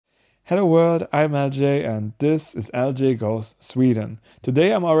Hello world, I'm LJ and this is LJ Goes Sweden.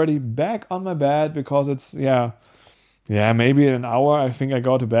 Today I'm already back on my bed because it's, maybe in an hour I think I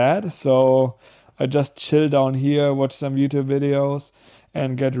go to bed. So I just chill down here, watch some YouTube videos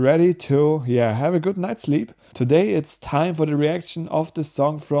and get ready to, have a good night's sleep. Today it's time for the reaction of the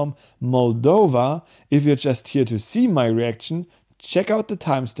song from Moldova. If you're just here to see my reaction, check out the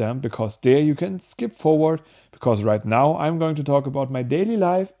timestamp because there you can skip forward because right now I'm going to talk about my daily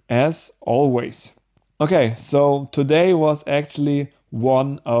life as always. Okay, so today was actually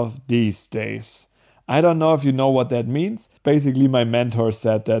one of these days. I don't know if you know what that means. Basically, my mentor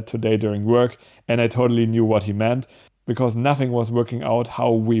said that today during work and I totally knew what he meant because nothing was working out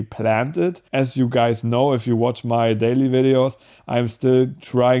how we planned it. As you guys know, if you watch my daily videos, I'm still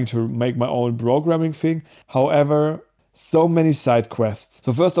trying to make my own programming thing. However, so many side quests.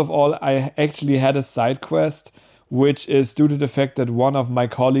 So first of all, I actually had a side quest, which is due to the fact that one of my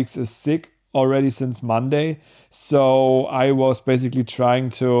colleagues is sick already since Monday. So I was basically trying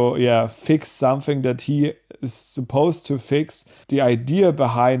to fix something that he is supposed to fix. The idea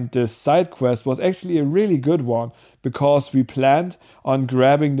behind this side quest was actually a really good one because we planned on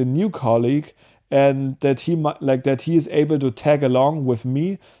grabbing the new colleague and that he is able to tag along with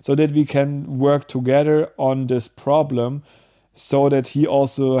me so that we can work together on this problem so that he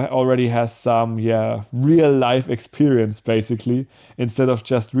also already has some real life experience basically instead of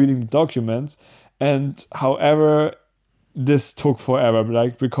just reading the documents. And however, this took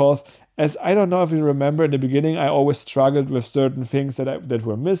forever because as I don't know if you remember in the beginning, I always struggled with certain things that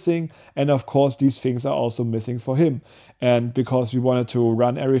were missing. And of course, these things are also missing for him. And because we wanted to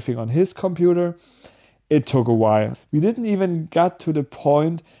run everything on his computer, it took a while. We didn't even get to the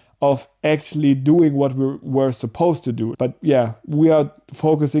point of actually doing what we were supposed to do. But we are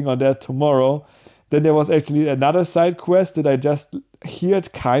focusing on that tomorrow. Then there was actually another side quest that I just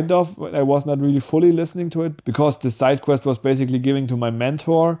heard kind of. I was not really fully listening to it because the side quest was basically giving to my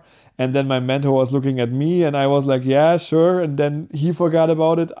mentor. And then my mentor was looking at me and I was like, yeah, sure. And then he forgot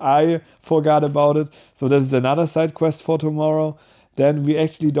about it. I forgot about it. So this is another side quest for tomorrow. Then we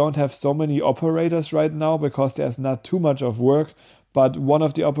actually don't have so many operators right now because there's not too much of work. But one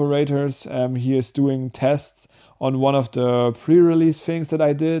of the operators, he is doing tests on one of the pre-release things that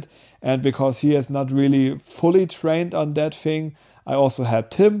I did. And because he is not really fully trained on that thing, I also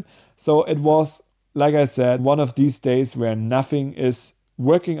helped him. So it was, like I said, one of these days where nothing is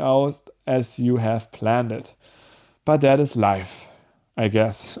working out as you have planned it. But that is life, I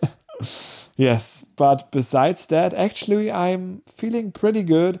guess. Yes, but besides that, actually I'm feeling pretty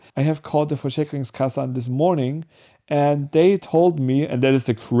good. I have called the Versicherungskasse this morning and they told me, and that is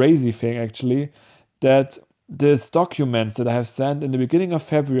the crazy thing actually, that these documents that I have sent in the beginning of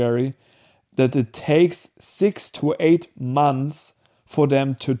February, that it takes 6 to 8 months for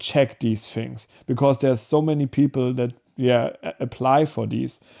them to check these things because there's so many people that apply for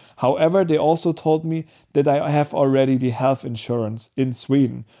these. However, they also told me that I have already the health insurance in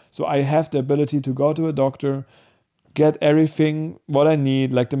Sweden. So I have the ability to go to a doctor, get everything what I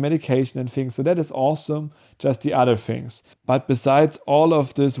need, like the medication and things. So that is awesome, just the other things. But besides all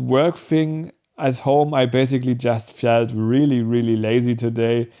of this work thing at home, I basically just felt really, really lazy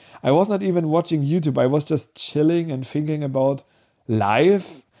today. I was not even watching YouTube. I was just chilling and thinking about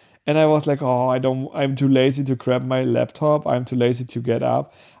life. And I was like, I'm too lazy to grab my laptop. I'm too lazy to get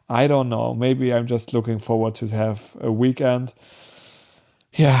up. I don't know. Maybe I'm just looking forward to have a weekend.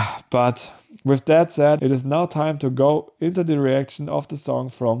 Yeah, but with that said, it is now time to go into the reaction of the song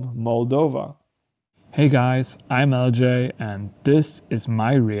from Moldova. Hey guys, I'm LJ and this is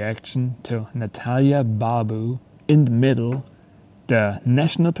my reaction to Natalia Barbu in the Middle, the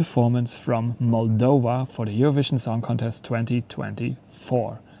national performance from Moldova for the Eurovision Song Contest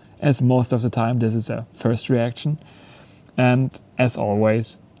 2024. As most of the time, this is a first reaction. And as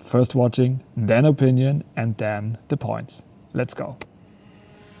always, first watching, then opinion, and then the points. Let's go.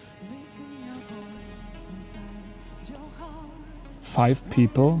 5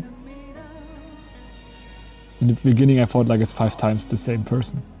 people. In the beginning, I thought like it's 5 times the same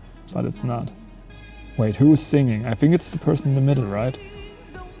person, but it's not. Wait, who's singing? I think it's the person in the middle, right?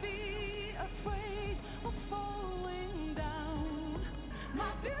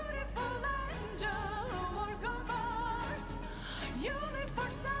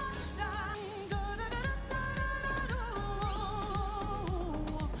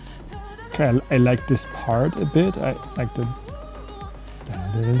 Okay, I like this part a bit. I like the...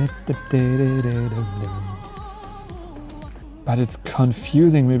 But it's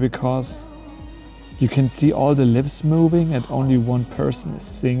confusing me because you can see all the lips moving and only one person is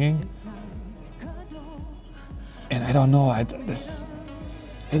singing. And I don't know,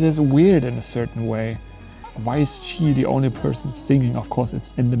 It is weird in a certain way. Why is she the only person singing? Of course,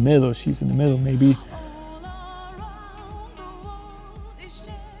 it's in the middle. She's in the middle, maybe.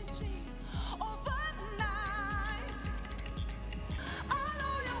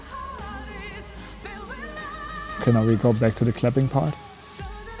 Okay, now we go back to the clapping part.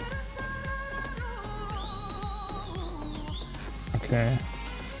 Okay.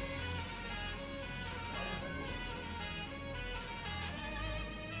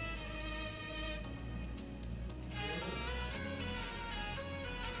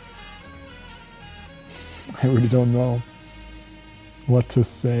 I really don't know what to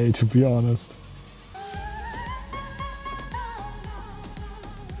say, to be honest.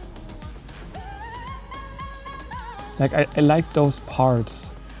 Like, I like those parts.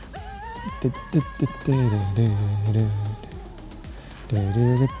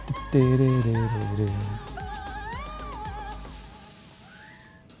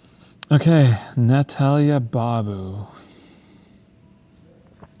 Okay, Natalia Barbu.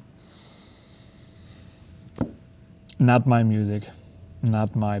 Not my music,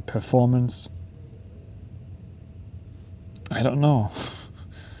 not my performance. I don't know.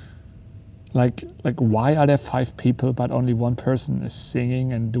 Like why are there 5 people but only one person is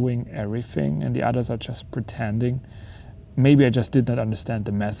singing and doing everything and the others are just pretending? Maybe I just did not understand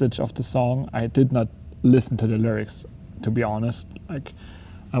the message of the song. I did not listen to the lyrics, to be honest. Like,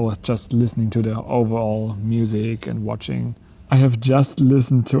 I was just listening to the overall music and watching. I have just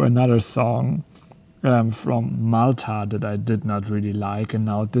listened to another song from Malta that I did not really like, and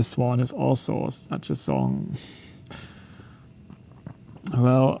now this one is also such a song.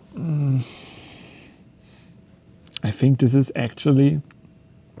 Well, I think this is actually,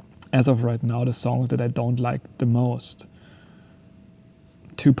 as of right now, the song that I don't like the most.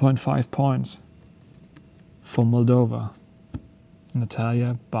 2.5 points for Moldova.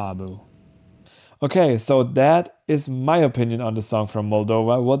 Natalia Barbu. Okay, so that is my opinion on the song from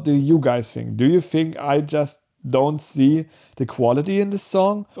Moldova. What do you guys think? Do you think I just don't see the quality in the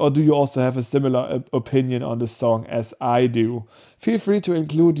song? Or do you also have a similar opinion on the song as I do? Feel free to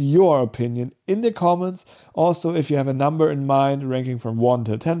include your opinion in the comments. Also, if you have a number in mind ranking from 1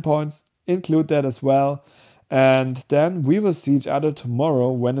 to 10 points, include that as well. And then we will see each other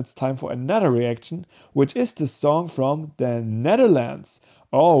tomorrow when it's time for another reaction, which is the song from the Netherlands.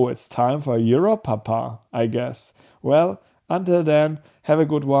 Oh, it's time for Europapa, I guess. Well, until then, have a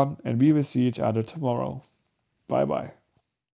good one and we will see each other tomorrow. Bye bye.